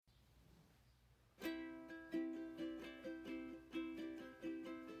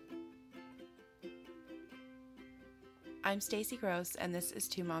I'm Stacy Gross, and this is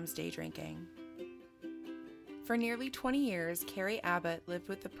Two Moms Day Drinking. For nearly 20 years, Carrie Abbott lived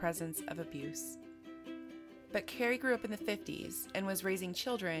with the presence of abuse. But Carrie grew up in the 50s and was raising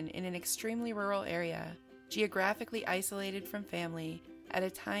children in an extremely rural area, geographically isolated from family, at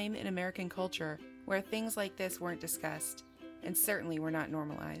a time in American culture where things like this weren't discussed, and certainly were not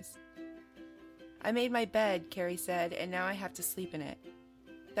normalized. I made my bed, Carrie said, and now I have to sleep in it.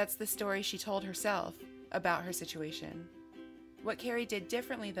 That's the story she told herself about her situation. What Carrie did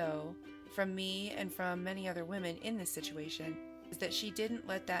differently, though, from me and from many other women in this situation, is that she didn't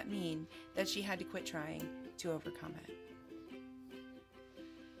let that mean that she had to quit trying to overcome it.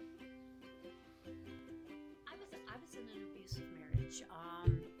 I was in an abusive marriage,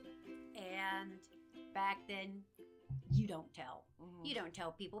 and back then, you don't tell. Mm-hmm. You don't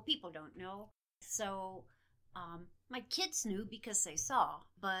tell people. People don't know. So, my kids knew because they saw,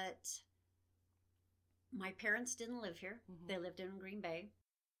 but my parents didn't live here. Mm-hmm. They lived in Green Bay.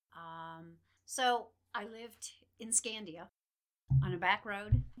 So I lived in Scandia on a back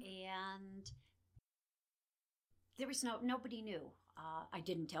road, and there was nobody knew. I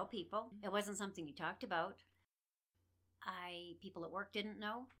didn't tell people. It wasn't something you talked about. People at work didn't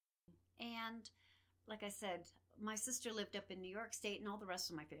know. And like I said, my sister lived up in New York State, and all the rest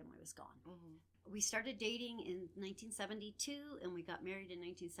of my family was gone. Mm-hmm. We started dating in 1972, and we got married in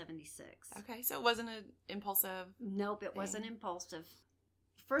 1976. Okay, so it wasn't an impulsive Nope, it wasn't impulsive.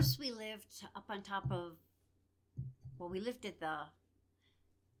 First, we lived up on top of, we lived at the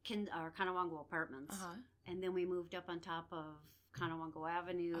Conewango Apartments. Uh-huh. And then we moved up on top of Conewango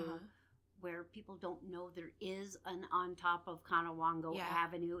Avenue, where people don't know there is an on top of Conewango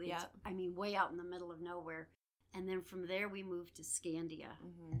Avenue. It's, way out in the middle of nowhere. And then from there, we moved to Scandia.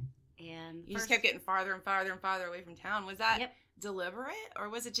 Mm-hmm. And you just kept getting farther and farther and farther away from town. Was that deliberate, or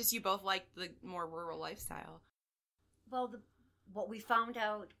was it just you both liked the more rural lifestyle? Well, what we found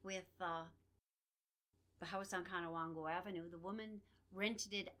out with the house on Conewango Avenue, the woman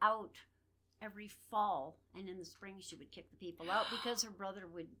rented it out every fall, and in the spring she would kick the people out because her brother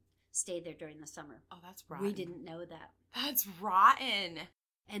would stay there during the summer. Oh, that's rotten. We didn't know that. That's rotten.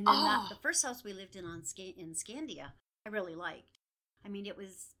 And then the first house we lived in in Scandia, I really liked. I mean,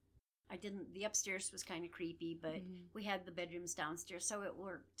 the upstairs was kind of creepy, but we had the bedrooms downstairs, so it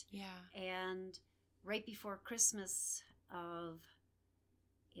worked. Yeah. And right before Christmas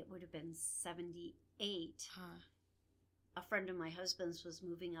it would have been 78, a friend of my husband's was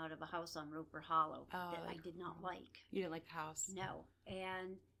moving out of a house on Roper Hollow that I did not like. You didn't like the house? No.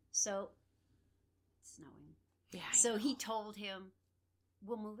 And so, it's snowing. Yeah. So he told him,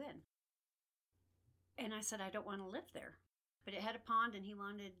 we'll move in. And I said, I don't want to live there. But it had a pond, and he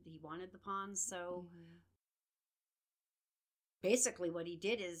wanted the pond, so basically what he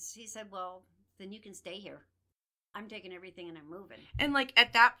did is he said, well, then you can stay here. I'm taking everything and I'm moving. And like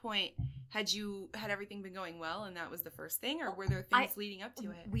at that point, had everything been going well and that was the first thing, or were there things leading up to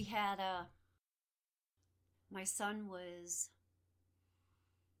it? We had my son was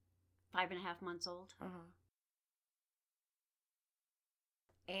 5.5 months old. Uh-huh.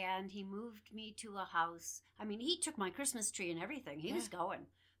 And he moved me to a house. I mean, he took my Christmas tree and everything. He was going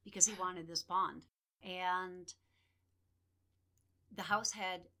because he wanted this pond. And the house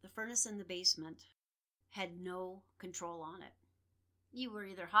had the furnace in the basement, had no control on it. You were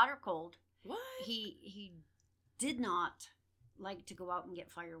either hot or cold. What? He did not like to go out and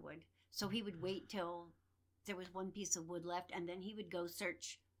get firewood. So he would wait till there was one piece of wood left, and then he would go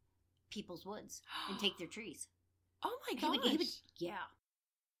search people's woods and take their trees. Oh my gosh. Yeah.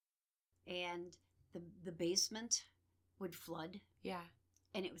 And the basement would flood. Yeah.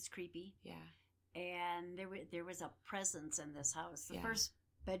 And it was creepy. Yeah. And there was a presence in this house. The first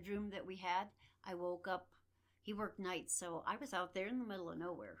bedroom that we had, I woke up. He worked nights, so I was out there in the middle of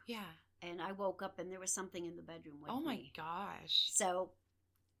nowhere. Yeah. And I woke up and there was something in the bedroom with me. Oh my gosh. So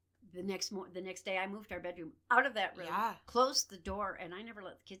the next day I moved our bedroom out of that room, closed the door, and I never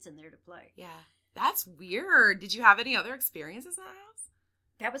let the kids in there to play. Yeah. That's weird. Did you have any other experiences in that house?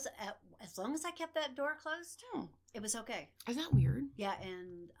 That was, as long as I kept that door closed, it was okay. Isn't that weird? Yeah,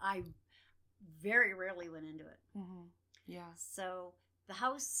 and I very rarely went into it. Mm-hmm. Yeah. So the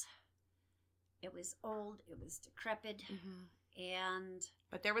house, it was old, it was decrepit,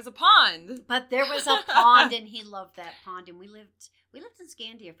 But there was a pond. And he loved that pond, and we lived in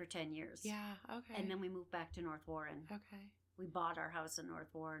Scandia for 10 years. Yeah, okay. And then we moved back to North Warren. Okay. We bought our house in North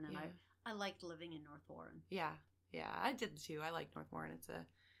Warren, and I liked living in North Warren. Yeah. Yeah, I did too. I like North Warren. It's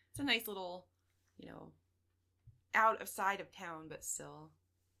a nice little, out of side of town, but still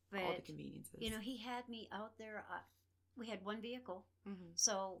all the conveniences. He had me out there. We had one vehicle,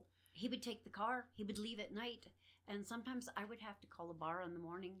 so he would take the car. He would leave at night, And sometimes I would have to call the bar in the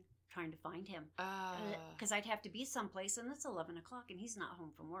morning trying to find him. Because I'd have to be someplace, and it's 11 o'clock, and he's not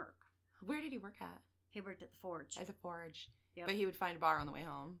home from work. Where did he work at? He worked at the Forge. At the Forge. Yep. But he would find a bar on the way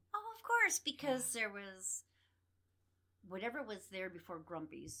home. Oh, of course, because there was whatever was there before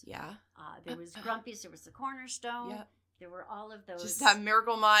Grumpy's. Yeah. There was Grumpy's, there was the Cornerstone. Yep. There were all of those. Just that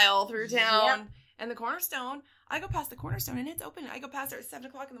Miracle Mile through town. Yep. And the Cornerstone, I go past the Cornerstone and it's open. I go past there at 7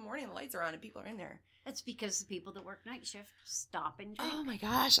 o'clock in the morning and the lights are on and people are in there. That's because the people that work night shift stop and drink. Oh my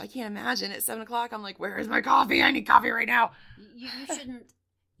gosh, I can't imagine. At 7 o'clock, I'm like, where is my coffee? I need coffee right now. You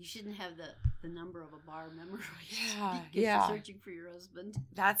shouldn't have the number of a bar memorized. Yeah, because yeah. you're searching for your husband.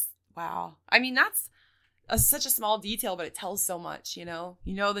 That's, wow. I mean, that's such a small detail, but it tells so much, you know?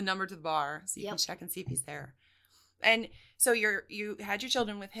 You know the number to the bar, so you can check and see if he's there. And so you had your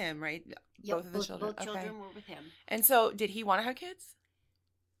children with him, right? Yep, both of the children. Both children were with him. And so, did he want to have kids,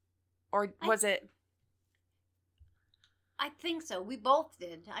 or was it? I think so. We both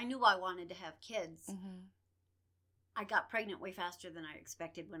did. I knew I wanted to have kids. Mm-hmm. I got pregnant way faster than I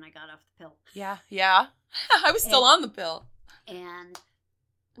expected when I got off the pill. Yeah. I was still on the pill. And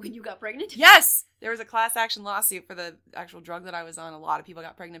when you got pregnant? Yes. There was a class action lawsuit for the actual drug that I was on. A lot of people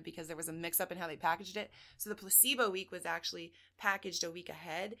got pregnant because there was a mix-up in how they packaged it. So the placebo week was actually packaged a week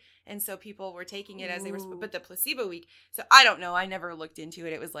ahead. And so people were taking it as they were, but the placebo week, so I don't know. I never looked into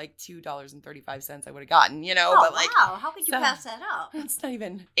it. It was like $2.35 I would have gotten, you know. Oh, but like, wow. How could you pass that up? It's not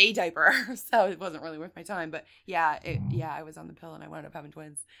even a diaper. So it wasn't really worth my time. But yeah, I was on the pill and I wound up having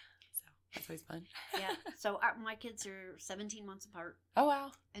twins. That's always fun. Yeah. So my kids are 17 months apart. Oh,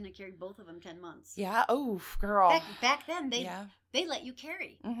 wow. And I carried both of them 10 months. Yeah. Oh, girl. Back then, they let you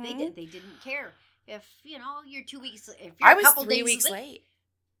carry. Mm-hmm. They didn't care. If, you're 2 weeks, if you're I a was couple 3 days weeks late.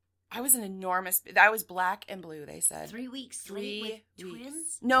 I was an enormous, I was black and blue, they said. 3 weeks late with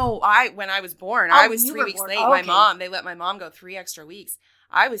twins? No, when I was born, Oh, I was you 3 were weeks born. late. Okay. They let my mom go 3 extra weeks.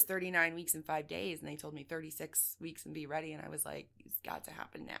 I was 39 weeks and 5 days, and they told me 36 weeks and be ready, and I was like, it's got to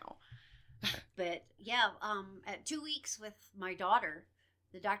happen now. But yeah, at 2 weeks with my daughter,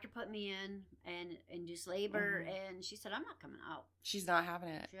 the doctor put me in and induced labor, and she said, I'm not coming out. She's not having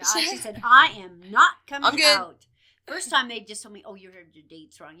it. She said, I am not coming I'm good. out. First time they just told me, oh, you have your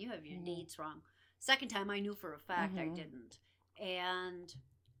dates wrong. You have your dates wrong. Second time I knew for a fact I didn't. And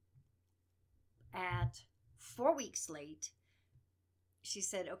at 4 weeks late, she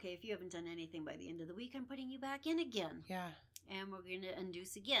said, okay, if you haven't done anything by the end of the week, I'm putting you back in again. Yeah. And we're going to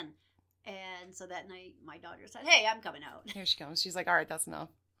induce again. And so that night, my daughter said, hey, I'm coming out. Here she comes. She's like, all right, that's enough.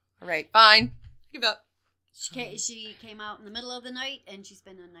 All right, fine. Give up. She came out in the middle of the night, and she's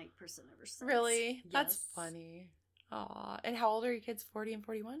been a night person ever since. Really? Yes. That's funny. Aw. And how old are your kids? 40 and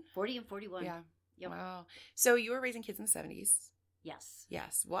 41? 40 and 41. Yeah. Yep. Wow. So you were raising kids in the 70s? Yes.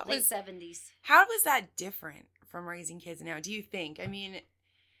 Yes. Late 70s. How was that different from raising kids now, do you think? I mean...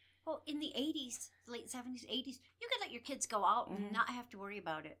 Well, in the 80s, late 70s, 80s, you could let your kids go out and not have to worry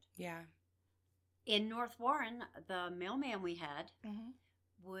about it. Yeah. In North Warren, the mailman we had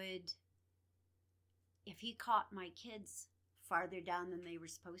would, if he caught my kids farther down than they were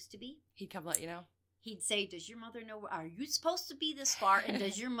supposed to be, he'd come let you know. He'd say, does your mother know, are you supposed to be this far? And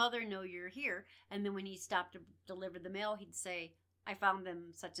does your mother know you're here? And then when he stopped to deliver the mail, he'd say, I found them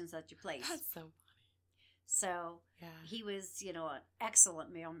such and such a place. That's so funny. So yeah. He was, an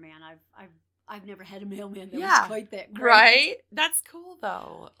excellent mailman. I've never had a mailman that was quite that great. Right? That's cool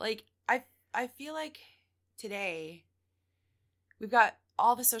though. Like I feel like today we've got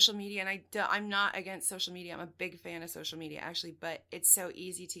all the social media, and I'm not against social media. I'm a big fan of social media actually, but it's so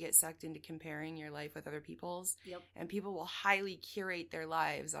easy to get sucked into comparing your life with other people's. Yep. And people will highly curate their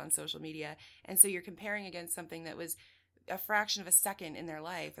lives on social media. And so you're comparing against something that was a fraction of a second in their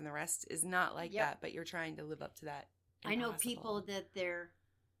life, and the rest is not like that, but you're trying to live up to that. I know people that their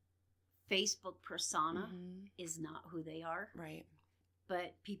Facebook persona is not who they are. Right.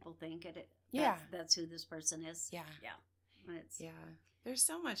 But people think it. That's who this person is. Yeah. Yeah. There's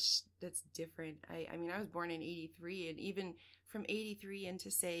so much that's different. I mean, I was born in 83, and even from 83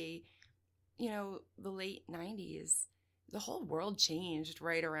 into, say, the late 90s, the whole world changed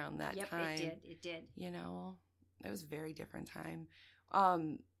right around that time. It did. It was a very different time.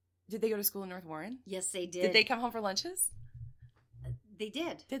 Did they go to school in North Warren? Yes, they did. Did they come home for lunches? They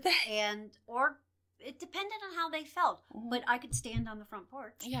did. Did they? Or it depended on how they felt. But I could stand on the front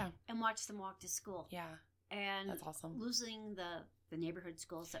porch and watch them walk to school. Yeah. And that's awesome. Losing the neighborhood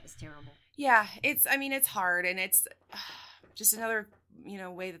schools, that was terrible. Yeah, it's hard, and it's just another,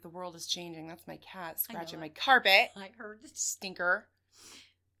 way that the world is changing. That's my cat scratching my carpet. I heard. Stinker.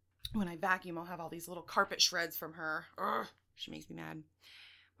 When I vacuum, I'll have all these little carpet shreds from her. Ugh, she makes me mad.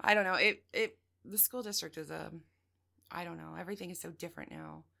 I don't know. The school district is I don't know. Everything is so different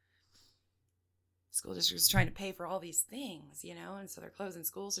now. School districts trying to pay for all these things, and so they're closing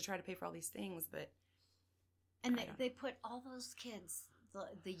schools to try to pay for all these things, but. And they put all those kids,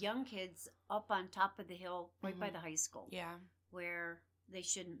 the young kids, up on top of the hill right by the high school. Yeah. Where they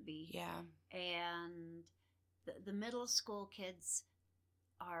shouldn't be. Yeah. And the middle school kids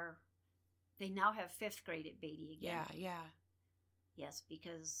they now have 5th grade at Beatty again. Yeah. Yes,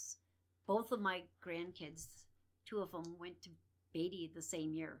 because both of my grandkids, 2 of them went to Beatty the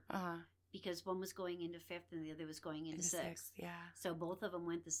same year. Because one was going into 5th and the other was going into 6th. Yeah. So both of them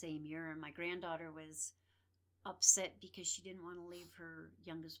went the same year, and my granddaughter was upset because she didn't want to leave her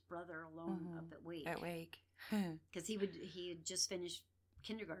youngest brother alone up at Wake. At Wake. Because he had just finished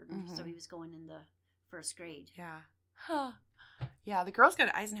kindergarten, so he was going into 1st grade. Yeah. Huh. Yeah, the girls go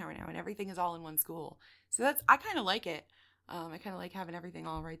to Eisenhower now, and everything is all in one school. So I kind of like it. I kind of like having everything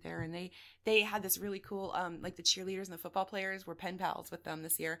all right there. And they had this really cool, like the cheerleaders and the football players were pen pals with them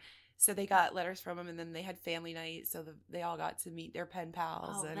this year. So they got letters from them, and then they had family night, so they all got to meet their pen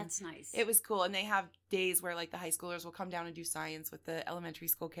pals. Oh, and that's nice. It was cool, and they have days where like the high schoolers will come down and do science with the elementary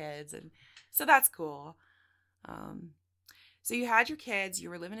school kids, and so that's cool. So you had your kids,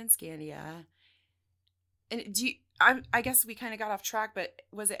 you were living in Scandia, and I guess we kind of got off track, but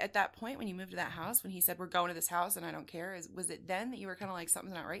was it at that point when you moved to that house when he said, "We're going to this house and I don't care"? Was it then that you were kind of like,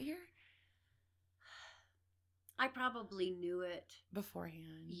 something's not right here? I probably knew it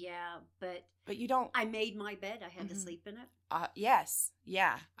beforehand. Yeah, but you don't. I made my bed. I had to sleep in it. Yes.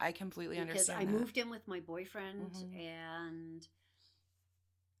 Yeah, I completely understand. Because I moved in with my boyfriend, and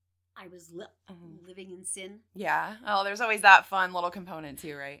I was living in sin. Yeah. Oh, there's always that fun little component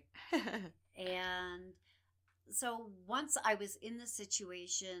too, right? And so once I was in the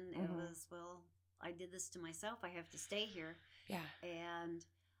situation, it was, well, I did this to myself. I have to stay here. Yeah. And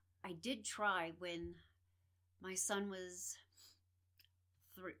I did try when my son was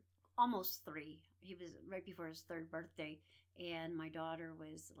almost 3. He was right before his 3rd birthday, and my daughter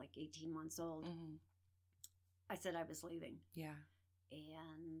was like 18 months old. I said I was leaving. Yeah.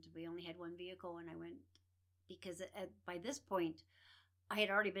 And we only had one vehicle, and I went because by this point, I had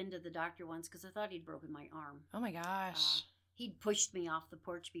already been to the doctor once because I thought he'd broken my arm. Oh my gosh. He'd pushed me off the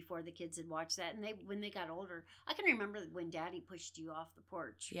porch before the kids had watched that, and when they got older, I can remember when Daddy pushed you off the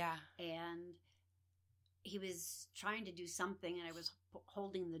porch. Yeah. And he was trying to do something, and I was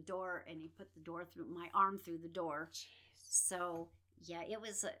holding the door, and he put my arm through the door. Jeez. So yeah, it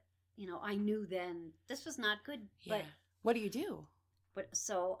was I knew then this was not good. Yeah. But what do you do? But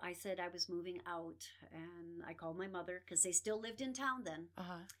so I said I was moving out, and I called my mother because they still lived in town then.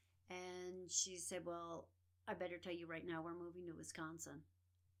 And she said, "Well, I better tell you right now, we're moving to Wisconsin."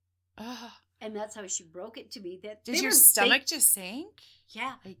 And that's how she broke it to me. That did your stomach just sink?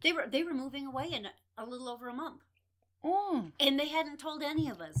 Yeah, like, they were moving away in a little over a month, and they hadn't told any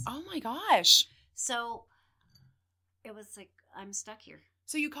of us. Oh my gosh! So it was like, I'm stuck here.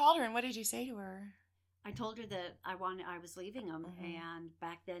 So you called her, and what did you say to her? I told her that I was leaving them, and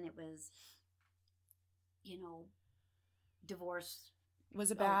back then it was, divorce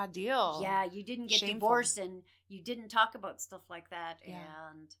was a bad deal. Yeah, you didn't get divorced, and you didn't talk about stuff like that,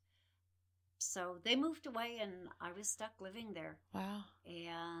 and so they moved away, and I was stuck living there. Wow.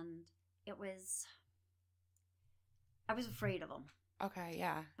 And I was afraid of him. Okay,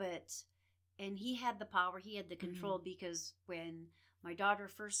 yeah. And he had the power, he had the control, because when my daughter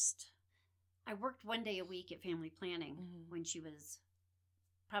I worked one day a week at family planning when she was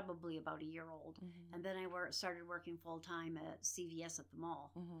probably about a year old. And then I started working full time at CVS at the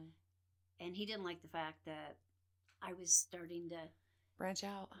mall. And he didn't like the fact that I was starting to branch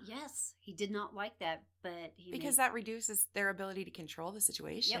out. Yes, he did not like that, but because that reduces their ability to control the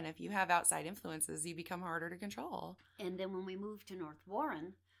situation. Yep. If you have outside influences, you become harder to control. And then when we moved to North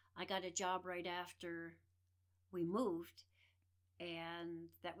Warren, I got a job right after we moved, and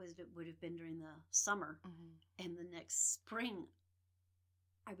it would have been during the summer. And the next spring,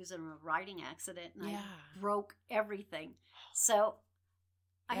 I was in a riding accident, and I broke everything. So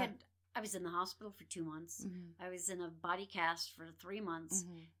I was in the hospital for 2 months. I was in a body cast for 3 months.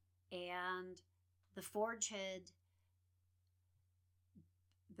 And the Forge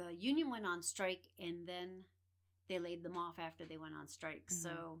the union went on strike, and then they laid them off after they went on strike.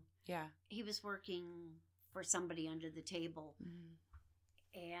 So he was working for somebody under the table.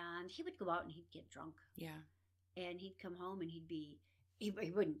 And he would go out and he'd get drunk. Yeah. And he'd come home and he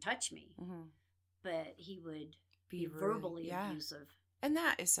wouldn't touch me, but he would be verbally abusive. And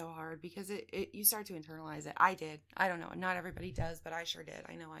that is so hard because you start to internalize it. I did. I don't know. Not everybody does, but I sure did.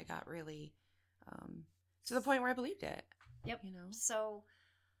 I know I got really to the point where I believed it. Yep.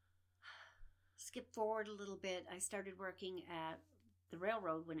 skip forward a little bit. I started working at the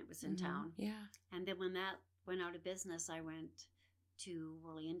railroad when it was in town. Yeah. And then when that went out of business, I went to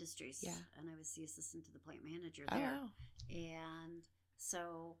Worley Industries. Yeah. And I was the assistant to the plant manager Oh, there. wow. And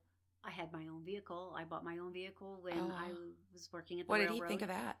so I had my own vehicle. I bought my own vehicle when I was working at the What railroad. did he think of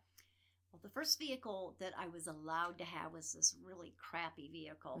that? Well, the first vehicle that I was allowed to have was this really crappy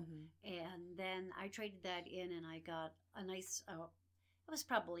vehicle. Mm-hmm. And then I traded that in and I got a nice, it was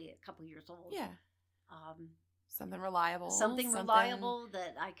probably a couple years old. Yeah. Something reliable. Something reliable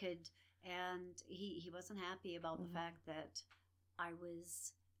that I could, and he wasn't happy about the fact that I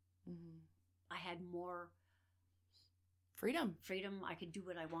was, I had more freedom. I could do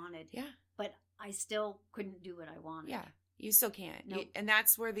what I wanted. Yeah. But I still couldn't do what I wanted. Yeah. You still can't. Nope. And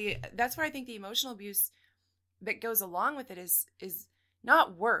that's where I think the emotional abuse that goes along with it is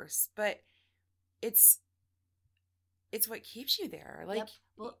not worse, but it's what keeps you there. Like, yep.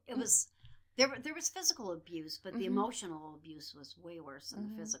 Well, it was there was physical abuse, but the emotional abuse was way worse than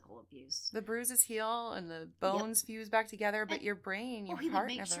the physical abuse. The bruises heal and the bones fuse back together, but your brain, your he heart would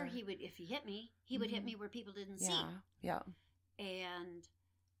make never. sure he would, if he hit me, he would hit me where people didn't see. Yeah. And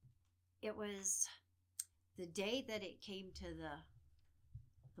it was the day that it came to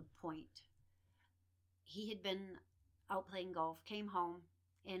the point. He had been out playing golf, came home,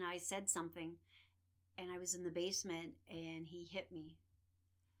 and I said something, and I was in the basement, and he hit me.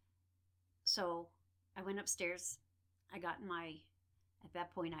 So I went upstairs. At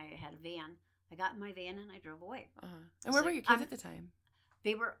that point I had a van. I got in my van and I drove away. And where were your kids at the time?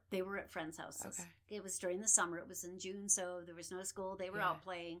 They were at friends' houses. Okay. It was during the summer. It was in June, so there was no school. They were out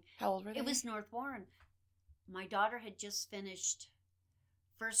playing. How old were they? It was North Warren. My daughter had just finished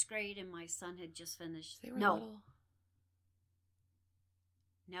first grade, and my son had just finished. They were little.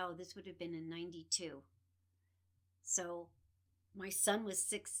 No, this would have been in 92. So my son was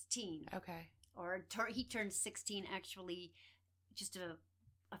 16. Okay. Or he turned 16 actually just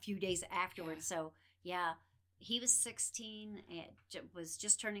a few days afterwards. Yeah. So, yeah, he was 16 and was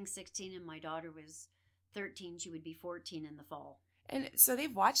just turning 16, and my daughter was 13. She would be 14 in the fall. And so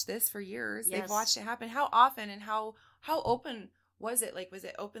they've watched this for years. Yes. They've watched it happen. How often and how open was it? Like, did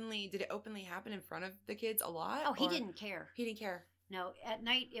it openly happen in front of the kids a lot? Oh, he didn't care. He didn't care. No, at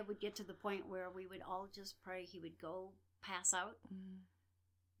night it would get to the point where we would all just pray he would go pass out,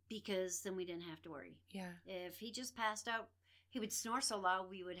 because then we didn't have to worry. Yeah. If he just passed out, he would snore so loud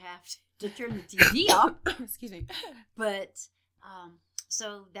we would have to turn the TV off. Excuse me. But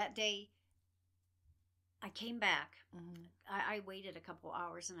so that day I came back. I waited a couple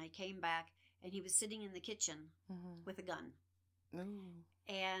hours and I came back, and he was sitting in the kitchen with a gun. Ooh.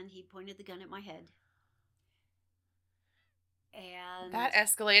 And he pointed the gun at my head. And that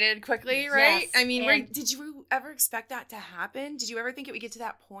escalated quickly, right? Yes, I mean, did you ever expect that to happen? Did you ever think it would get to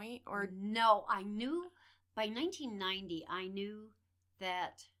that point? Or no, I knew by 1990, I knew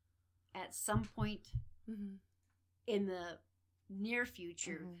that at some point in the near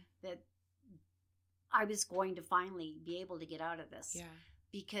future that I was going to finally be able to get out of this. Yeah.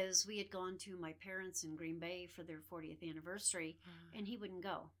 Because we had gone to my parents in Green Bay for their 40th anniversary, and he wouldn't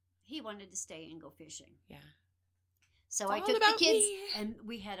go. He wanted to stay and go fishing. Yeah. So I took the kids, and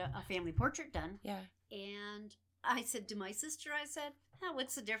we had a family portrait done. Yeah. And I said to my sister,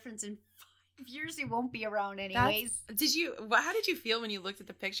 what's the difference? In 5 years, he won't be around anyways. How did you feel when you looked at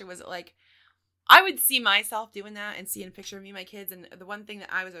the picture? Was it like, I would see myself doing that and seeing a picture of me and my kids, and the one thing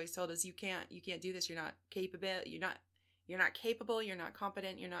that I was always told is you can't do this. You're not capable. You're not capable. You're not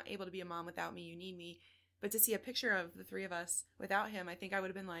competent. You're not able to be a mom without me. You need me. But to see a picture of the three of us without him, I think I would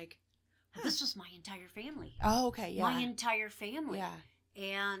have been like, this was my entire family. Oh, okay, yeah. My entire family. Yeah.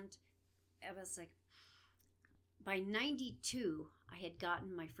 And it was like, by 92, I had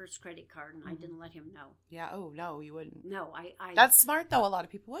gotten my first credit card, and I didn't let him know. Yeah, oh, no, you wouldn't. No, I That's smart, though. A lot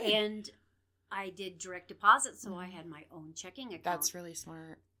of people would. And I did direct deposit, so I had my own checking account. That's really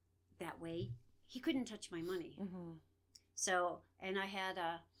smart. That way, he couldn't touch my money. So, and I had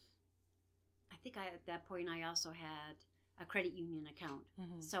at that point, I also had a credit union account.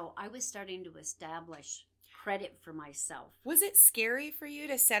 So I was starting to establish credit for myself. Was it scary for you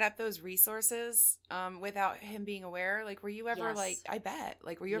to set up those resources without him being aware? Like, were you ever I bet,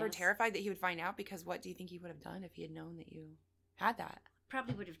 were you ever terrified that he would find out? Because what do you think he would have done if he had known that you had that?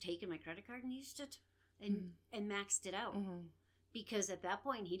 Probably would have taken my credit card and used it and maxed it out. Because at that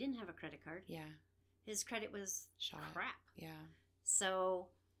point, he didn't have a credit card. Yeah. His credit was crap. Yeah. So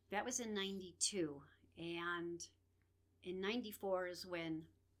that was in 92. And in 94 is when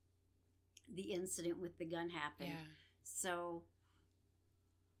the incident with the gun happened. Yeah. So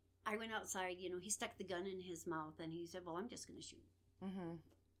I went outside, he stuck the gun in his mouth, and he said, well, I'm just going to shoot.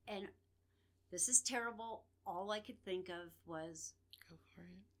 And this is terrible. All I could think of was, Go for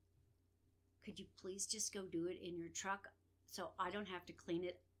it. could you please just go do it in your truck so I don't have to clean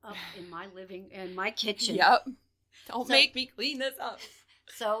it up in my my kitchen? Yep. Don't make me clean this up.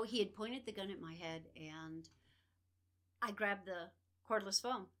 So he had pointed the gun at my head, and I grabbed the cordless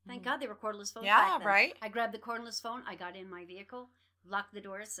phone. Thank God they were cordless phones back then. Right? I grabbed the cordless phone. I got in my vehicle, locked the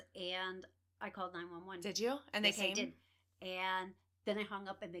doors, and I called 911. Did you? And they Yes, came? I did. And then I hung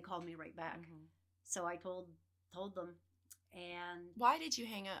up, and they called me right back. Mm-hmm. So I told them, and Why did you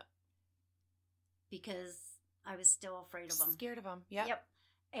hang up? because I was still afraid of them. Scared of them. Yep. Yep.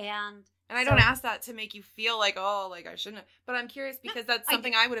 And I don't ask that to make you feel like, oh, like I shouldn't have. But I'm curious because that's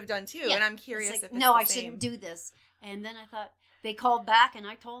something I would have done too. Yeah. And I'm curious it's like, if it's no, the I same. shouldn't do this. And then I thought, they called back, and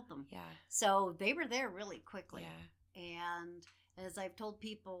I told them. Yeah. So they were there really quickly. Yeah. And as I've told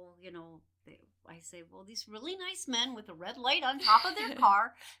people, I say, well, these really nice men with a red light on top of their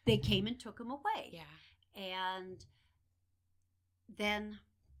car, they came and took him away. Yeah. And then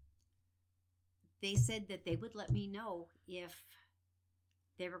they said that they would let me know if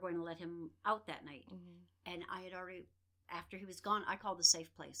they were going to let him out that night. Mm-hmm. And I had already, after he was gone, I called the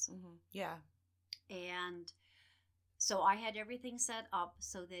safe place. Mm-hmm. Yeah. And so I had everything set up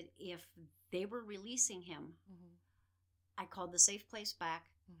so that if they were releasing him, Mm-hmm. I called the safe place back.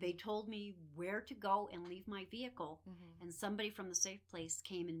 Mm-hmm. They told me where to go and leave my vehicle. Mm-hmm. And somebody from the safe place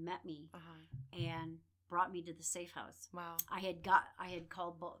came and met me Uh-huh. and brought me to the safe house. Wow. I had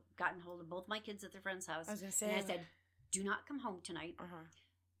gotten hold of both my kids at their friend's house. I was going to say. And I said, do not come home tonight. Uh-huh.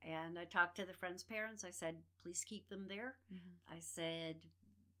 And I talked to the friend's parents. I said, please keep them there. Mm-hmm. I said,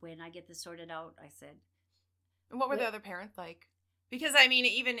 when I get this sorted out, I said. And what were the other parents like? Because, I mean,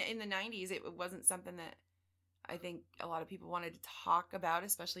 even in the 90s, it wasn't something that I think a lot of people wanted to talk about,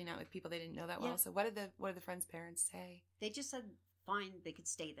 especially not with people they didn't know that well. Yeah. So what did the friends' parents say? They just said, fine, they could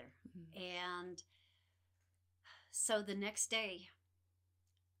stay there. Mm-hmm. And so the next day,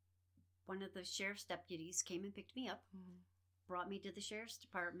 one of the sheriff's deputies came and picked me up, Mm-hmm. brought me to the sheriff's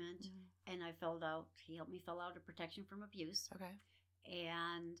department, Mm-hmm. and he helped me fill out a protection from abuse. Okay.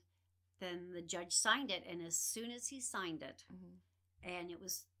 And then the judge signed it, and as soon as he signed it, Mm-hmm. and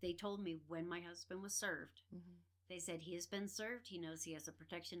they told me when my husband was served, Mm-hmm. they said he has been served, he knows he has a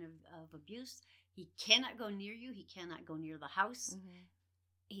protection of abuse, he cannot go near you, he cannot go near the house. Mm-hmm.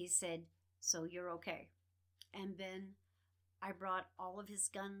 He said, so you're okay. And then I brought all of his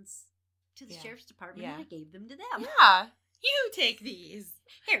guns to the sheriff's department, and I gave them to them. Yeah. You take these.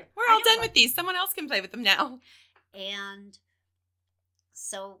 Here. We're all done with these. Someone else can play with them now. And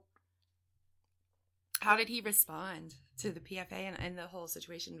so. How did he respond to the PFA and the whole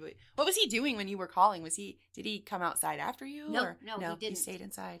situation? What was he doing when you were calling? Did he come outside after you? No, he didn't. He stayed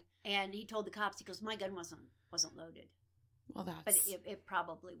inside. And he told the cops, he goes, my gun wasn't loaded. Well, but it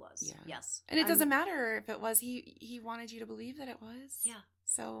probably was. Yeah. Yes. And it doesn't matter if it was. He wanted you to believe that it was. Yeah.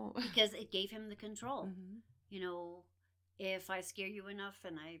 So because it gave him the control. Mm-hmm. If I scare you enough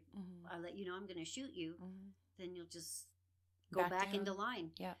and I let you know I'm going to shoot you, Mm-hmm. then you'll just go back into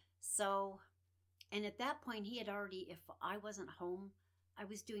line. Yeah. So, and at that point, he had already. If I wasn't home, I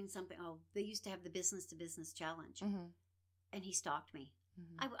was doing something. Oh, they used to have the business to business challenge, Mm-hmm. and he stalked me.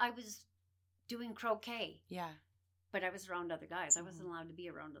 Mm-hmm. I was doing croquet. Yeah. But I was around other guys. I wasn't allowed to be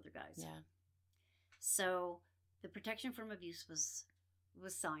around other guys. Yeah. So the protection from abuse was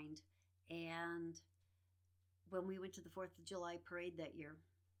signed. And when we went to the 4th of July parade that year,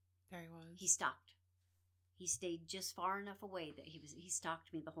 there he was. He stopped. He stayed just far enough away that he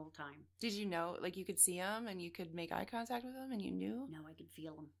stalked me the whole time. Did you know, like you could see him and you could make eye contact with him and you knew? No, I could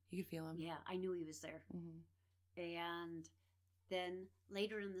feel him. You could feel him? Yeah, I knew he was there. Mm-hmm. And then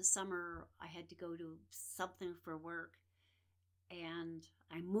later in the summer, I had to go to something for work, and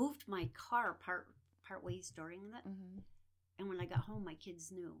I moved my car part ways during that. Mm-hmm. And when I got home, my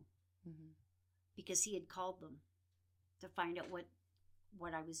kids knew because he had called them to find out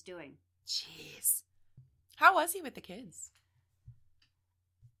what I was doing. Jeez, how was he with the kids?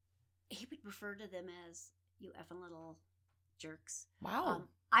 He would refer to them as "you effing little jerks." Wow.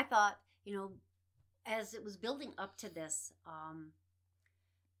 I thought, as it was building up to this,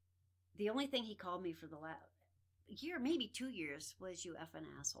 the only thing he called me for the last year, maybe 2 years, was "you effing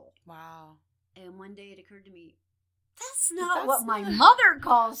asshole." Wow. And one day it occurred to me, that's not what my mother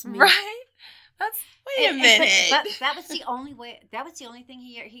calls me. Right? Wait a minute. But that was the only way. That was the only thing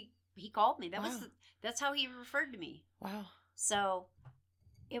he called me. That's how he referred to me. Wow. So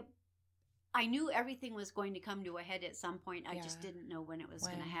I knew everything was going to come to a head at some point. I just didn't know when it was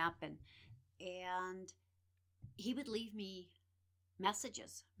going to happen. And he would leave me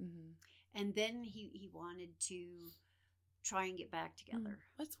messages. Mm-hmm. And then he wanted to try and get back together.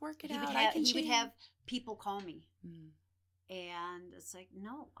 Let's work it He out. would have people call me. And it's like,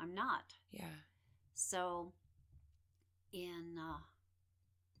 no, I'm not. Yeah. So in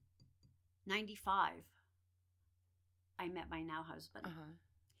 95, I met my now husband.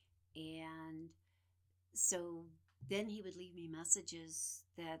 And so then he would leave me messages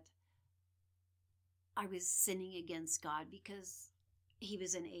that I was sinning against God because he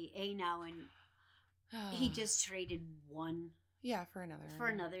was in AA now, and he just traded one for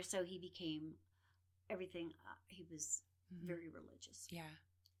another. So he became everything. He was very religious. Yeah.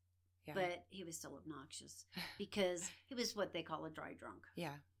 But he was still obnoxious because he was what they call a dry drunk.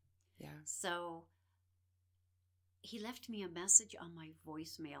 Yeah. So he left me a message on my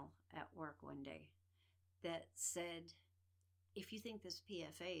voicemail at work one day that said, if you think this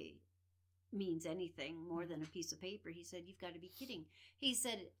PFA means anything more than a piece of paper, he said, you've got to be kidding. He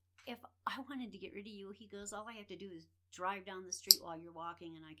said, if I wanted to get rid of you, he goes, all I have to do is drive down the street while you're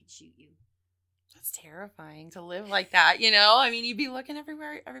walking and I could shoot you. That's terrifying to live like that, you know? I mean, you'd be looking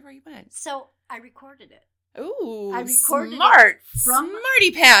everywhere you went. So I recorded it. Ooh, I recorded smart. It from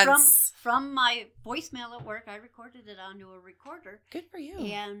Smarty pants. From my voicemail at work, I recorded it onto a recorder. Good for you.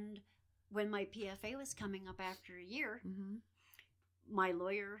 And when my PFA was coming up after a year, my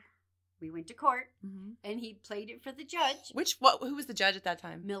lawyer, we went to court, and he played it for the judge. Who was the judge at that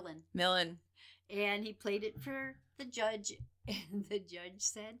time? Millen. And he played it for the judge, and the judge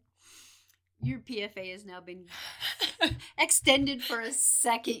said, your PFA has now been extended for a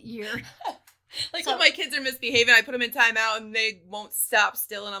second year. Like when my kids are misbehaving, I put them in timeout and they won't stop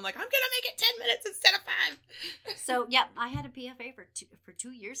still. And I'm like, I'm going to make it 10 minutes instead of 5. So, yeah, I had a PFA for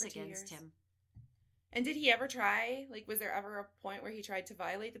 2 years against him. And did he ever try? Like, was there ever a point where he tried to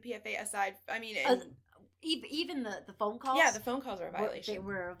violate the PFA aside? I mean, even the phone calls? Yeah, the phone calls were a violation. They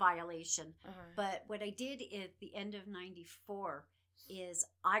were a violation. But what I did at the end of 94 is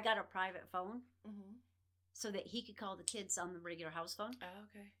I got a private phone so that he could call the kids on the regular house phone. Oh,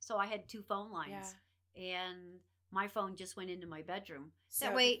 okay. So I had 2 phone lines. Yeah. And my phone just went into my bedroom. So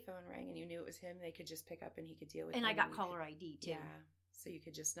that way, if the phone rang and you knew it was him, they could just pick up and he could deal with it. And I got caller ID too. Yeah. So you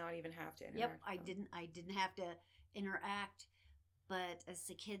could just not even have to interact. Yep, I didn't have to interact. But as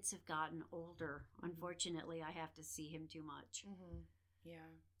the kids have gotten older, unfortunately, I have to see him too much. Yeah.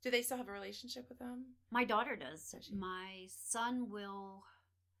 Do they still have a relationship with them? My daughter does. My son will.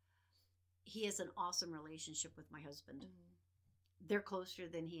 He has an awesome relationship with my husband. They're closer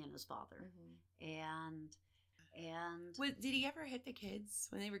than he and his father. And did he ever hit the kids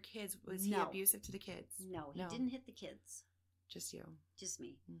when they were kids? Was he abusive to the kids? No, he didn't hit the kids. Just you. Just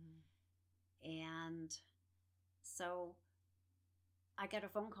me. And so I got a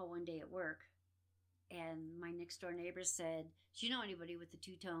phone call one day at work, and my next door neighbor said, do you know anybody with a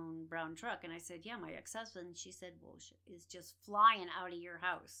 2-tone brown truck? And I said, yeah, my ex-husband. She said, well, is just flying out of your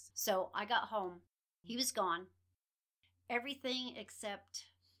house. So I got home. He was gone. Everything except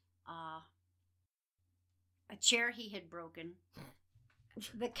a chair he had broken,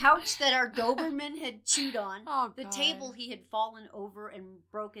 the couch that our Doberman had chewed on, the table he had fallen over and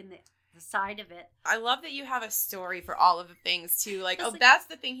broken the side of it. I love that you have a story for all of the things too. Like, that's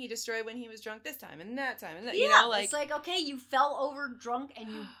the thing he destroyed when he was drunk this time and that time. And that, yeah, you know, like, it's like, okay, you fell over drunk and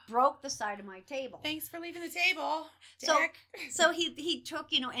you broke the side of my table. Thanks for leaving the table, Dick. So he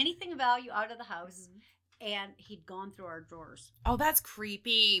took, anything of value out of the house. And he'd gone through our drawers. Oh, that's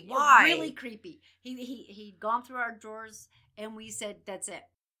creepy. Why? Really creepy. He'd gone through our drawers, and we said, that's it.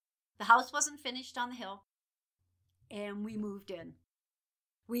 The house wasn't finished on the hill, and we moved in.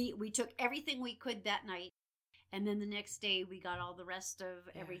 We took everything we could that night, and then the next day we got all the rest of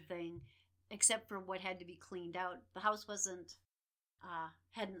everything, except for what had to be cleaned out. The house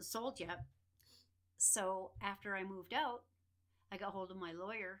hadn't sold yet. So after I moved out, I got hold of my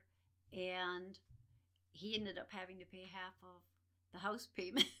lawyer, and he ended up having to pay half of the house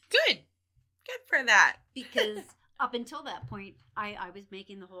payment. Good for that. Because up until that point, I was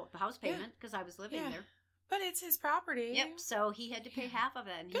making the house payment because I was living there. But it's his property. Yep. So he had to pay half of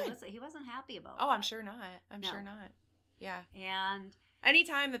it, and he wasn't happy about it. Oh, I'm sure not. I'm sure not. Yeah. And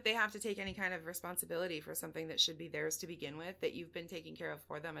anytime that they have to take any kind of responsibility for something that should be theirs to begin with, that you've been taking care of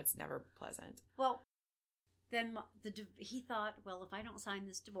for them, it's never pleasant. Well, then he thought, well, if I don't sign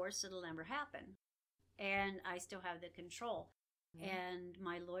this divorce, it'll never happen. And I still have the control. And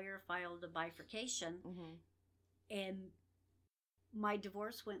my lawyer filed a bifurcation, and my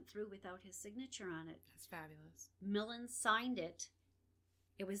divorce went through without his signature on it. That's fabulous. Millen signed it.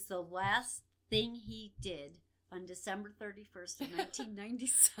 It was the last thing he did on December 31st of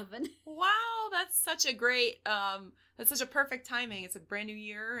 1997. Wow, that's such a perfect timing. It's a brand new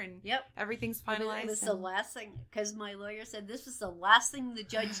year and Yep. everything's finalized. It was the last thing, because my lawyer said this was the last thing the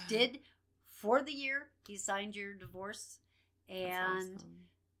judge did for the year. He signed your divorce, and awesome.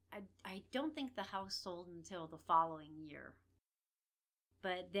 I don't think the house sold until the following year.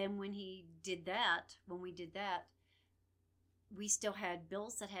 But then when we did that, we still had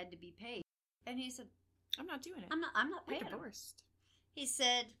bills that had to be paid. And he said, I'm not doing it. I'm not paying them. He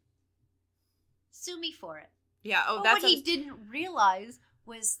said, sue me for it. Yeah. Oh, that's what he didn't realize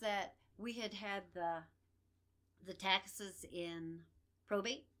was that we had the taxes in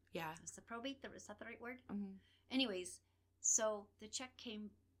probate. Yeah. Was the probate? Is that the right word? Mm-hmm. Anyways, so the check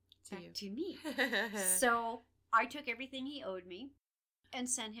came back to me. So So I took everything he owed me and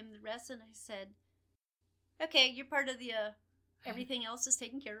sent him the rest, and I said, okay, you're part of the everything else is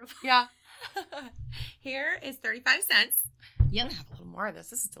taken care of. Yeah. Here is 35 cents. Yep. I'm gonna have a little more of this.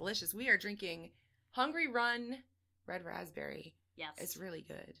 This is delicious. We are drinking Hungry Run Red Raspberry. Yes. It's really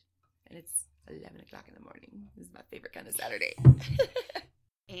good. And it's 11 o'clock in the morning. This is my favorite kind of Saturday.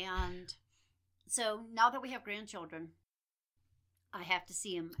 And so now that we have grandchildren, I have to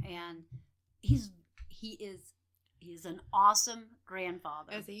see him, and he is an awesome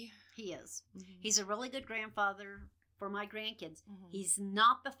grandfather. Is he? He is. Mm-hmm. He's a really good grandfather for my grandkids. Mm-hmm. He's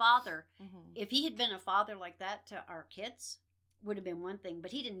not the father. Mm-hmm. If he had been a father like that to our kids, would have been one thing,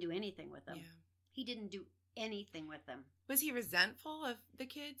 but he didn't do anything with them. Yeah. He didn't do anything with them. Was he resentful of the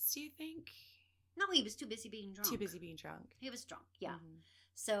kids, do you think? No, he was too busy being drunk. Too busy being drunk. He was drunk, yeah. Mm-hmm.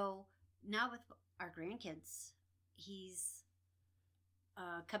 So now with our grandkids, he's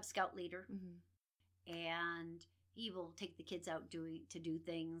a Cub Scout leader, Mm-hmm. and he will take the kids out to do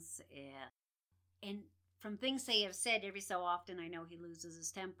things. And from things they have said, every so often I know he loses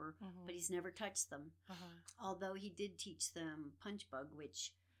his temper, Mm-hmm. but he's never touched them. Uh-huh. Although he did teach them punch bug,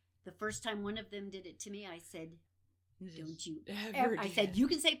 which the first time one of them did it to me, I said, don't you ever. I said, you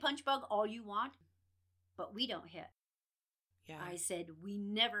can say punch bug all you want, but we don't hit. Yeah. I said, we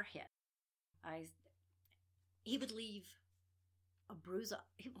never hit. He would leave a bruise.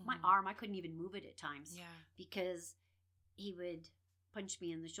 My arm, I couldn't even move it at times. Yeah. Because he would punch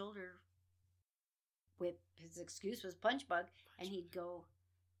me in the shoulder with, his excuse was punch bug, and he'd go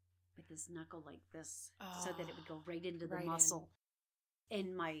with his knuckle like this, so that it would go right into the muscle.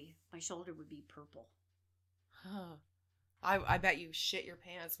 And my shoulder would be purple. Huh. I bet you shit your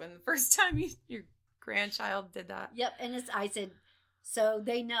pants when the first time your grandchild did that. Yep, and I said, so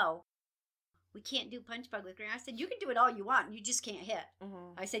they know we can't do punch bug with grand. I said, you can do it all you want, you just can't hit.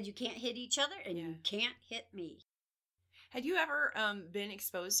 Mm-hmm. I said, you can't hit each other, and you can't hit me. Had you ever been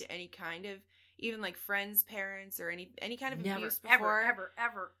exposed to any kind of, even like friends, parents, or any kind of abuse before?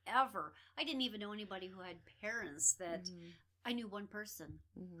 Ever. I didn't even know anybody who had parents that. Mm-hmm. I knew one person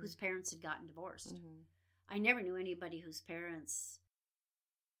whose parents had gotten divorced. Mm-hmm. I never knew anybody whose parents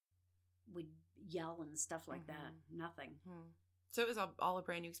would yell and stuff like that. Nothing. Mm-hmm. So it was all a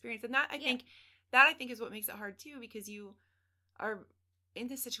brand new experience, and that I think is what makes it hard too, because you are in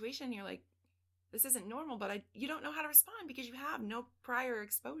this situation. You're like, this isn't normal, but you don't know how to respond because you have no prior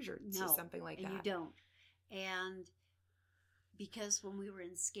exposure to something like that. And you don't. And because when we were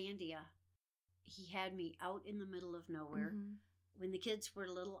in Scandia, he had me out in the middle of nowhere. Mm-hmm. When the kids were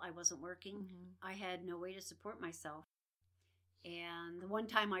little, I wasn't working. Mm-hmm. I had no way to support myself. And the one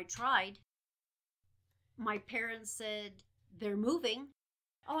time I tried, my parents said, they're moving.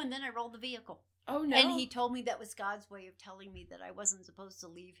 Oh, and then I rolled the vehicle. Oh, no. And he told me that was God's way of telling me that I wasn't supposed to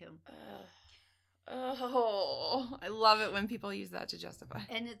leave him. Oh, I love it when people use that to justify.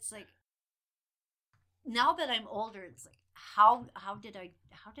 And it's like, now that I'm older, it's like, how did I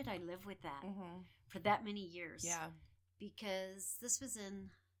live with that for that many years? Yeah. Because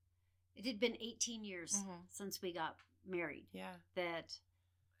it had been 18 years since we got married. Yeah. That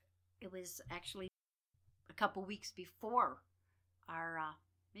it was actually a couple weeks before our,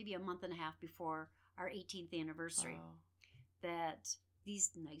 maybe a month and a half before our 18th anniversary, that these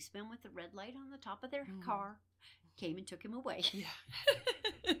nice men with the red light on the top of their car came and took him away.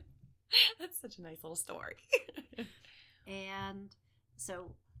 Yeah. That's such a nice little story. And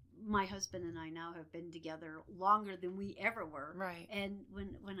so my husband and I now have been together longer than we ever were. Right. And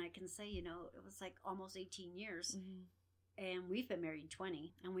when I can say, it was like almost 18 years. And we've been married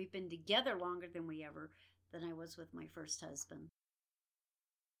 20. And we've been together longer than I was with my first husband.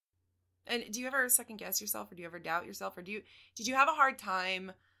 And do you ever second guess yourself, or do you ever doubt yourself, or did you have a hard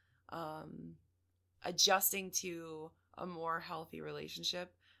time adjusting to a more healthy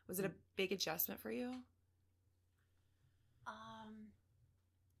relationship? Was it a big adjustment for you?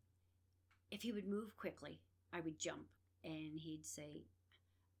 If he would move quickly. I would jump, and he'd say,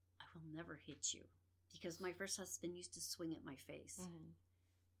 I will never hit you. Because my first husband used to swing at my face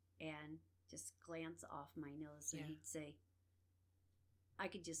and just glance off my nose, and he'd say, I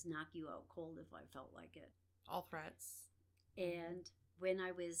could just knock you out cold if I felt like it. All threats. And when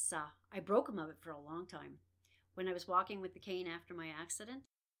I was, I broke him of it for a long time. When I was walking with the cane after my accident,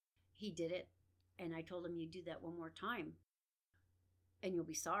 he did it, and I told him, you do that one more time, and you'll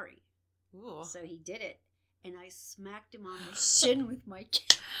be sorry. Ooh. So he did it, and I smacked him on the shin with my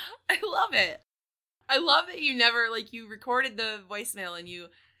cane. I love it. I love that you never, like, you recorded the voicemail and you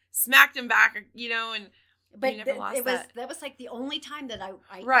smacked him back, you know, and but you never lost that. That was like the only time that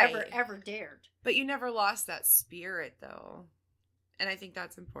I Right. ever dared. But you never lost that spirit, though. And I think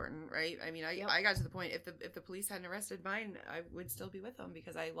that's important, right? I mean, I got to the point, if the police hadn't arrested mine, I would still be with them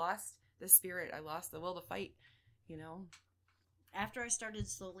because I lost the spirit. I lost the will to fight, you know? After I started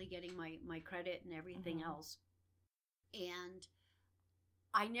slowly getting my credit and everything else, and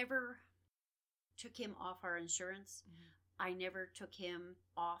I never took him off our insurance. I never took him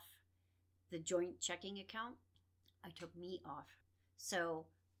off the joint checking account. I took me off. So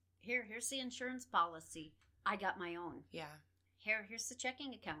here's the insurance policy. I got my own. Yeah. Here's the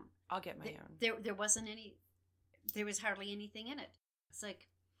checking account. I'll get my own. There wasn't any. There was hardly anything in it. It's like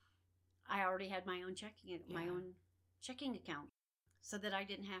I already had my own checking account, so that I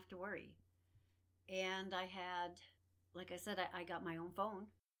didn't have to worry. And I had, like I said, I got my own phone,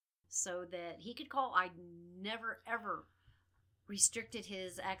 so that he could call. I never ever restricted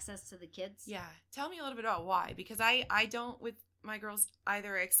his access to the kids. Yeah. Tell me a little bit about why, because I don't with my girls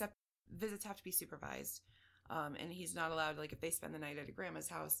either, except visits have to be supervised. And he's not allowed, like, if they spend the night at a grandma's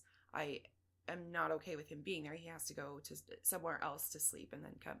house, I am not okay with him being there. He has to go to somewhere else to sleep and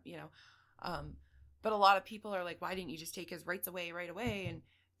then come, you know. But a lot of people are like, why didn't you just take his rights away right away? And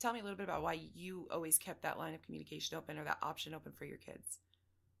tell me a little bit about why you always kept that line of communication open or that option open for your kids.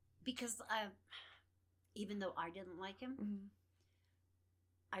 Because even though I didn't like him,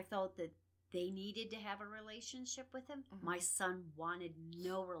 I felt that they needed to have a relationship with him. My son wanted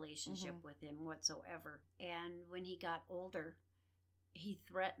no relationship with him whatsoever. And when he got older, he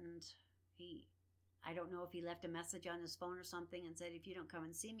threatened. I don't know if he left a message on his phone or something and said, if you don't come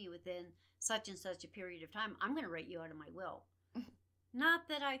and see me within such and such a period of time, I'm going to write you out of my will. Not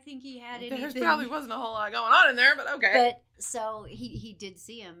that I think he had anything. There probably wasn't a whole lot going on in there, but okay. But so he did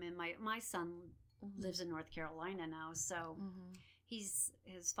see him, and my son lives in North Carolina now, so his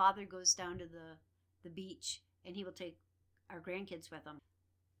father goes down to the beach, and he will take our grandkids with him,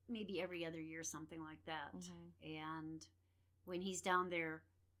 maybe every other year, something like that. And when he's down there,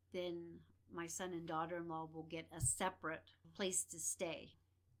 then my son and daughter-in-law will get a separate place to stay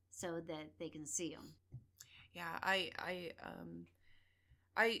so that they can see him. Yeah, I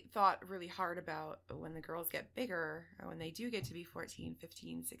thought really hard about when the girls get bigger, or when they do get to be 14,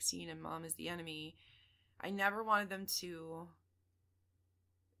 15, 16, and mom is the enemy. I never wanted them to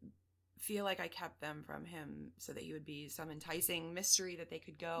feel like I kept them from him so that he would be some enticing mystery that they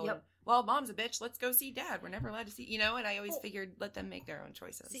could go, and, well, mom's a bitch, let's go see dad. We're never allowed to see, you know, and I always figured let them make their own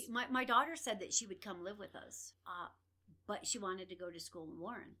choices. See, my daughter said that she would come live with us, but she wanted to go to school in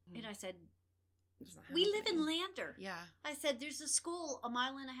Warren. And I said, we live in Lander. Yeah. I said, there's a school a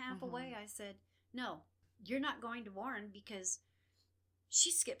mile and a half away. I said, no, you're not going to Warren because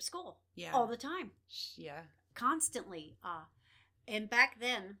she skipped school all the time. Yeah. Constantly. And back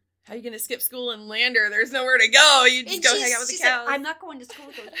then, how are you going to skip school in Lander? There's nowhere to go. You just go hang out with the cows. Said, I'm not going to school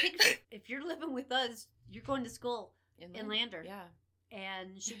with those pigs. If you're living with us, you're going to school in Lander. Yeah.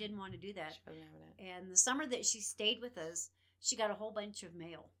 And she didn't want to do that. She wasn't having it. And the summer that she stayed with us, she got a whole bunch of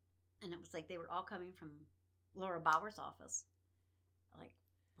mail. And it was like they were all coming from Laura Bauer's office. Like,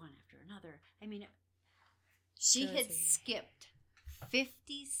 one after another. I mean, she had skipped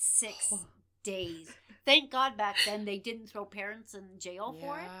 56 days. Thank God back then they didn't throw parents in jail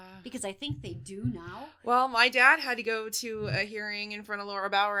for it, because I think they do now. Well, my dad had to go to a hearing in front of Laura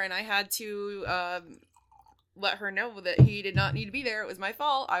Bauer, and I had to let her know that he did not need to be there. It was my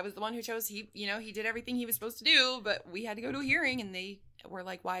fault. I was the one who chose. He did everything he was supposed to do, but we had to go to a hearing, and they were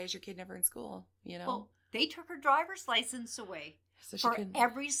like, "Why is your kid never in school?" You know, well, they took her driver's license away for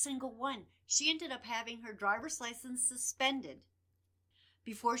every single one. She ended up having her driver's license suspended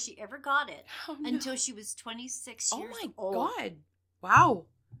before she ever got it, until she was 26 years old. Oh my God. Wow.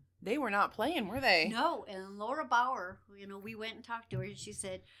 They were not playing, were they? No. And Laura Bauer, we went and talked to her, and she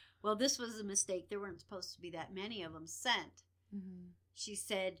said, well, this was a mistake. There weren't supposed to be that many of them sent. She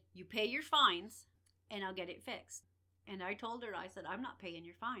said, you pay your fines, and I'll get it fixed. And I told her, I said, I'm not paying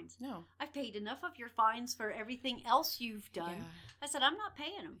your fines. No. I've paid enough of your fines for everything else you've done. Yeah. I said, I'm not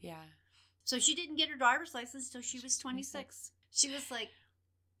paying them. Yeah. So she didn't get her driver's license till she was 26. She was like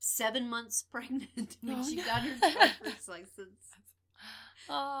 7 months pregnant when she got her driver's license.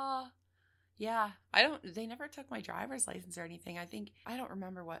 Yeah. They never took my driver's license or anything. I don't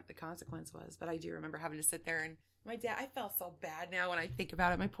remember what the consequence was, but I do remember having to sit there and my dad, I felt so bad now when I think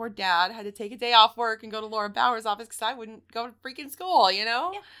about it. My poor dad had to take a day off work and go to Laura Bauer's office because I wouldn't go to freaking school, you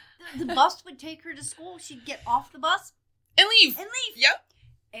know? Yeah. The bus would take her to school. She'd get off the bus. And leave. Yep.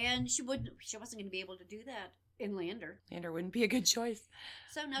 And she wasn't going to be able to do that in Lander. Lander wouldn't be a good choice.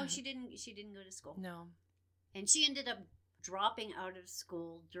 So no, she didn't go to school. No. And she ended up dropping out of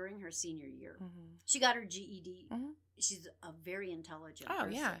school during her senior year. Mm-hmm. She got her GED. Mm-hmm. She's a very intelligent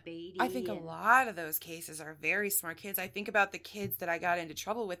person. Yeah. Beatty, I think a lot of those cases are very smart kids. I think about the kids that I got into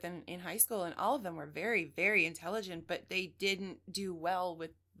trouble with in high school, and all of them were very, very intelligent, but they didn't do well with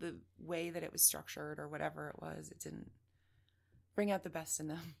the way that it was structured or whatever it was. It didn't bring out the best in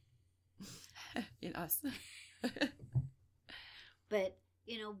them. In us. But,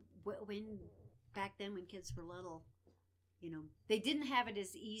 when back then when kids were little, they didn't have it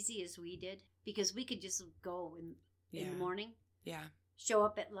as easy as we did because we could just go in the morning. Yeah. Show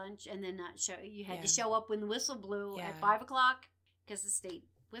up at lunch and then not show. You had to show up when the whistle blew at 5 o'clock because the state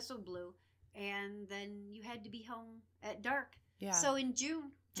whistle blew. And then you had to be home at dark. Yeah. So in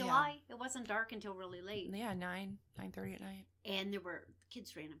July, it wasn't dark until really late. Yeah, 9:30 at night. And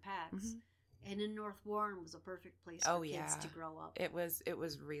kids ran in packs. Mm-hmm. And in North Warren was a perfect place for kids to grow up. It was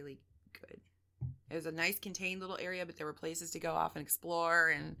really good. It was a nice contained little area, but there were places to go off and explore.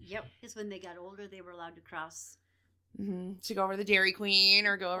 And yep, because when they got older, they were allowed to cross. Mm-hmm. To go over to Dairy Queen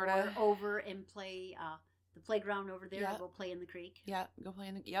or go over and play the playground over there. Yep. Go play in the creek. Yeah, go play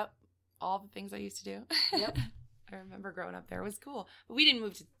in the all the things I used to do. Yep. I remember growing up there. It was cool. But we didn't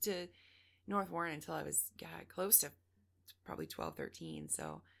move to North Warren until I was close to probably 12, 13.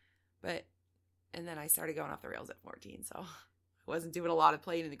 So, and then I started going off the rails at 14. So I wasn't doing a lot of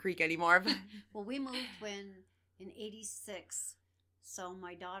playing in the creek anymore. Well, we moved in 86. So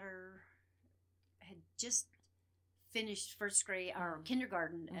my daughter had just finished first grade or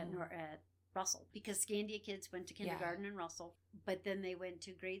kindergarten at Russell because Scandia kids went to kindergarten in Russell, but then they went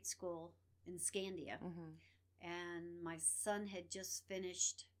to grade school in Scandia. Mm-hmm. And my son had just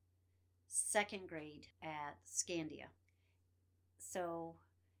finished second grade at Scandia. So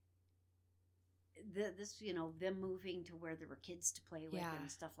them moving to where there were kids to play with and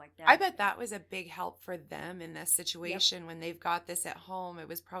stuff like that. I bet that was a big help for them in this situation. Yep. When they've got this at home. It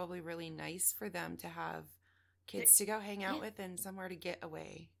was probably really nice for them to have kids to go hang out with and somewhere to get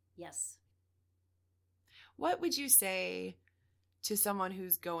away. Yes. What would you say to someone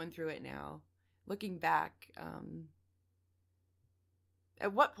who's going through it now? Looking back,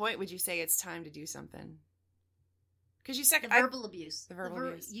 at what point would you say it's time to do something? Because you said verbal abuse. The verbal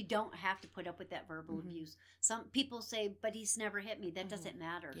abuse. You don't have to put up with that verbal abuse. Some people say, "But he's never hit me." That doesn't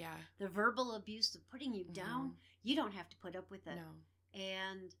matter. Yeah. The verbal abuse of putting you down, you don't have to put up with it. No.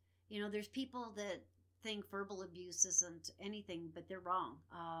 And there's people that think verbal abuse isn't anything, but they're wrong.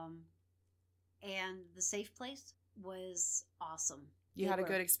 And the Safe Place was awesome. You had a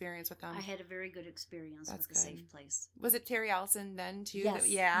good experience with them. I had a very good experience with the Safe Place. Was it Terry Allison then too? Yes.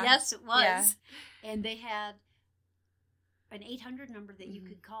 Yes, it was. Yeah. And they had an 800 number that you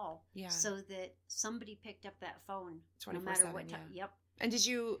could call. Yeah. So that somebody picked up that phone 24/7, no matter what time. Yeah. Yep. And did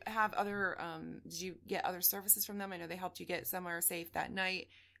you have other? Did you get other services from them? I know they helped you get somewhere safe that night.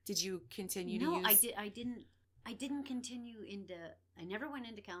 Did you continue to use? No, I didn't continue into. I never went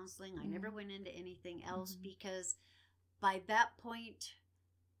into counseling. I never went into anything else because by that point,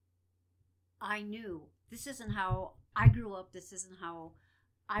 I knew this isn't how I grew up. This isn't how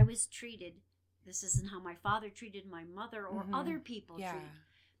I was treated. This isn't how my father treated my mother or other people treated.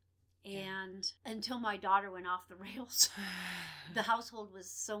 And until my daughter went off the rails, the household was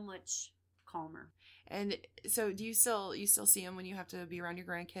so much calmer. And so do you still see them when you have to be around your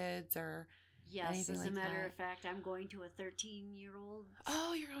grandkids or yes, as a matter of fact, I'm going to a 13-year-old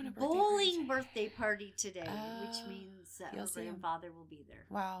you're going to bowling birthday party today, which means that her grandfather will be there.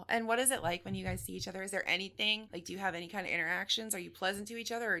 Wow. And what is it like when you guys see each other? Is there anything, do you have any kind of interactions? Are you pleasant to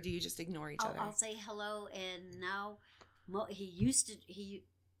each other or do you just ignore each other? I'll say hello, and now he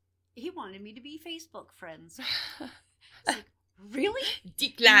wanted me to be Facebook friends. It's like, really?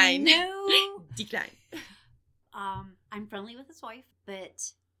 Decline. No. Decline. I'm friendly with his wife,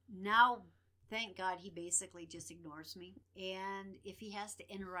 but now, thank God, he basically just ignores me. And if he has to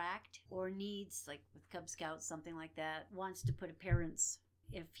interact or needs, like with Cub Scouts, something like that, wants to put a parent's,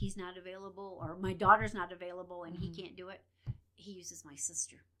 if he's not available or my daughter's not available and he can't do it, he uses my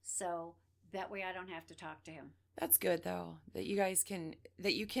sister. So that way I don't have to talk to him. That's good, though, that you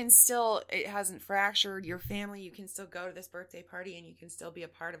can still, it hasn't fractured your family. You can still go to this birthday party and you can still be a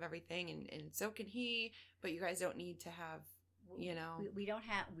part of everything, and so can he, but you guys don't need to have, you know. We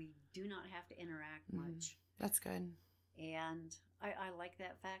do not have to interact much. That's good. And I like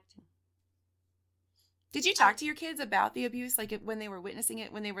that fact. Did you talk to your kids about the abuse, like when they were witnessing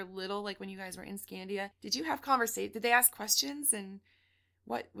it, when they were little, like when you guys were in Scandia? Did you have conversations? Did they ask questions, and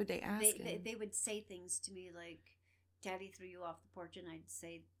what would they ask? They would say things to me like, Daddy threw you off the porch, and I'd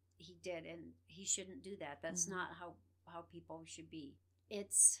say, he did, and he shouldn't do that. That's not how people should be.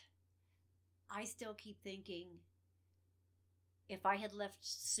 I still keep thinking, if I had left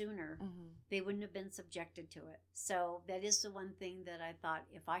sooner, they wouldn't have been subjected to it. So that is the one thing that I thought,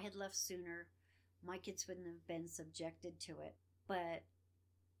 if I had left sooner, my kids wouldn't have been subjected to it. But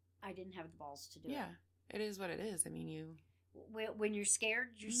I didn't have the balls to do it. Yeah, it is what it is. I mean, when you're scared,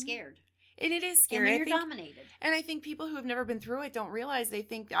 you're scared. And it is scary. And you're dominated. And I think people who have never been through it don't realize, they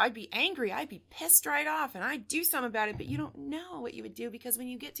think I'd be angry, I'd be pissed right off, and I'd do something about it. But you don't know what you would do, because when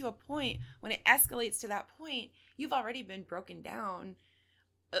you get to a point, when it escalates to that point, you've already been broken down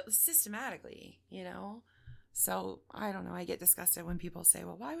systematically, you know? So I don't know. I get disgusted when people say,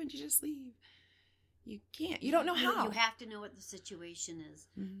 well, why wouldn't you just leave? You can't. You don't know how. You have to know what the situation is.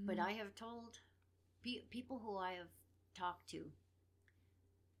 Mm-hmm. But I have told people who I have talked to,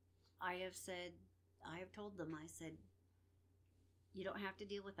 I have told them, I said, you don't have to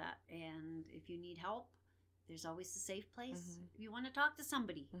deal with that. And if you need help, there's always a safe place. If you want to talk to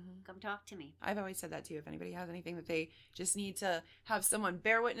somebody, come talk to me. I've always said that too. If anybody has anything that they just need to have someone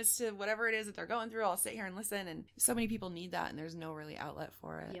bear witness to, whatever it is that they're going through, I'll sit here and listen. And so many people need that, and there's no really outlet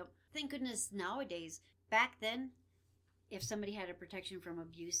for it. Yep. Thank goodness nowadays. Back then, if somebody had a protection from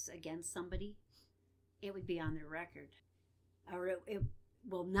abuse against somebody, it would be on their record. Or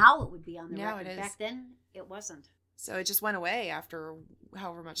now it would be on the record. It is. Back then, it wasn't. So it just went away after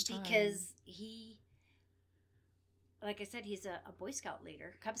however much time. Because he, like I said, he's a Boy Scout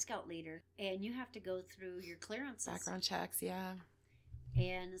leader, Cub Scout leader, and you have to go through your clearances. Background checks, yeah.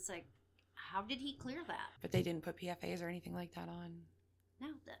 And it's like, how did he clear that? But they didn't put PFAs or anything like that on. No,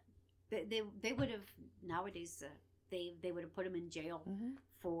 they would have, nowadays, they would have put him in jail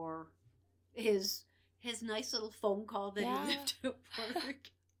for his nice little phone call that he left at work.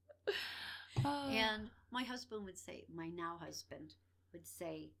 And my husband would say, my now husband would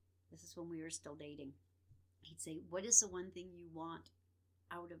say, this is when we were still dating, he'd say, what is the one thing you want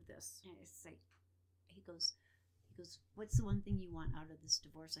out of this? And I say, he goes, what's the one thing you want out of this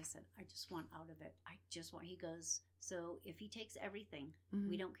divorce? I said, I just want out of it. He goes, so if he takes everything,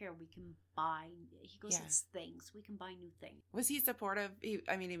 we don't care. We can buy, he goes, it's things. We can buy new things. Was he supportive? He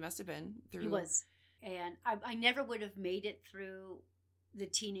must have been. He was. And I never would have made it through the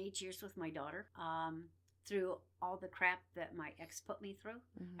teenage years with my daughter, through all the crap that my ex put me through.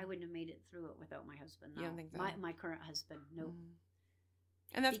 I wouldn't have made it through it without my husband. No. You don't think so? My current husband, no.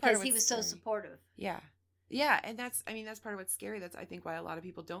 And that's because he was scary. So supportive. Yeah. Yeah, and that's part of what's scary. That's, I think, why a lot of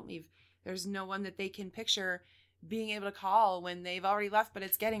people don't leave. There's no one that they can picture being able to call when they've already left, but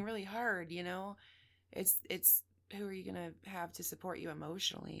it's getting really hard, you know? It's who are you going to have to support you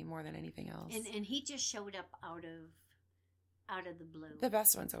emotionally more than anything else? And he just showed up out of the blue. The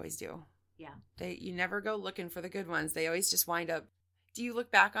best ones always do. Yeah. You never go looking for the good ones. They always just wind up. Do you look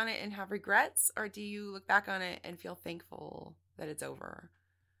back on it and have regrets, or do you look back on it and feel thankful that it's over?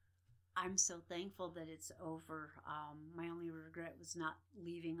 I'm so thankful that it's over. My only regret was not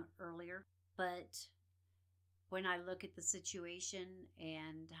leaving earlier. But when I look at the situation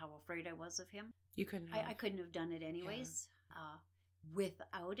and how afraid I was of him, you couldn't. I couldn't have done it anyways. Yeah.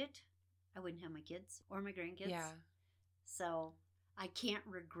 Without it, I wouldn't have my kids or my grandkids. Yeah. So I can't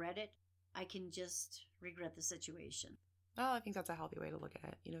regret it. I can just regret the situation. Well, I think that's a healthy way to look at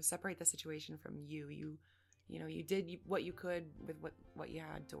it. You know, separate the situation from you. You did what you could with what you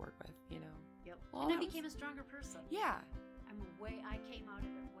had to work with, you know. Yep. Well, and I became a stronger person. Yeah. I came out of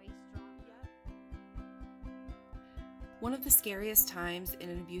it way stronger. One of the scariest times in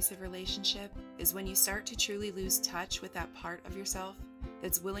an abusive relationship is when you start to truly lose touch with that part of yourself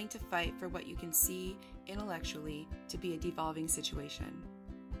that's willing to fight for what you can see intellectually to be a devolving situation.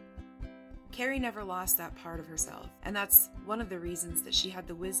 Carrie never lost that part of herself, and that's one of the reasons that she had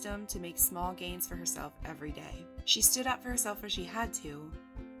the wisdom to make small gains for herself every day. She stood up for herself where she had to,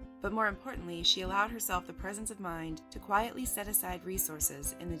 but more importantly, she allowed herself the presence of mind to quietly set aside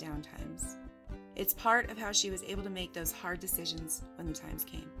resources in the downtimes. It's part of how she was able to make those hard decisions when the times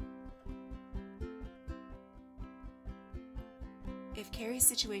came. If Carrie's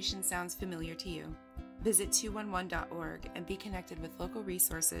situation sounds familiar to you, Visit 211.org and be connected with local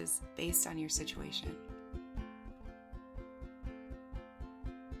resources based on your situation.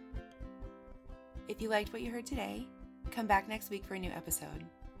 If you liked what you heard today, come back next week for a new episode.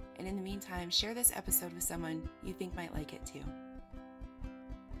 And in the meantime, share this episode with someone you think might like it too.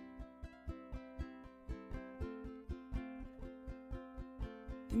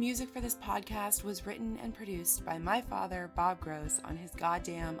 The music for this podcast was written and produced by my father, Bob Gross, on his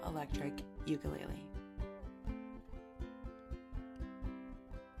goddamn electric ukulele.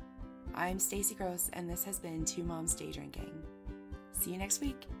 I'm Stacy Gross, and this has been Two Moms Day Drinking. See you next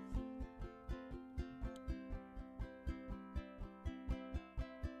week.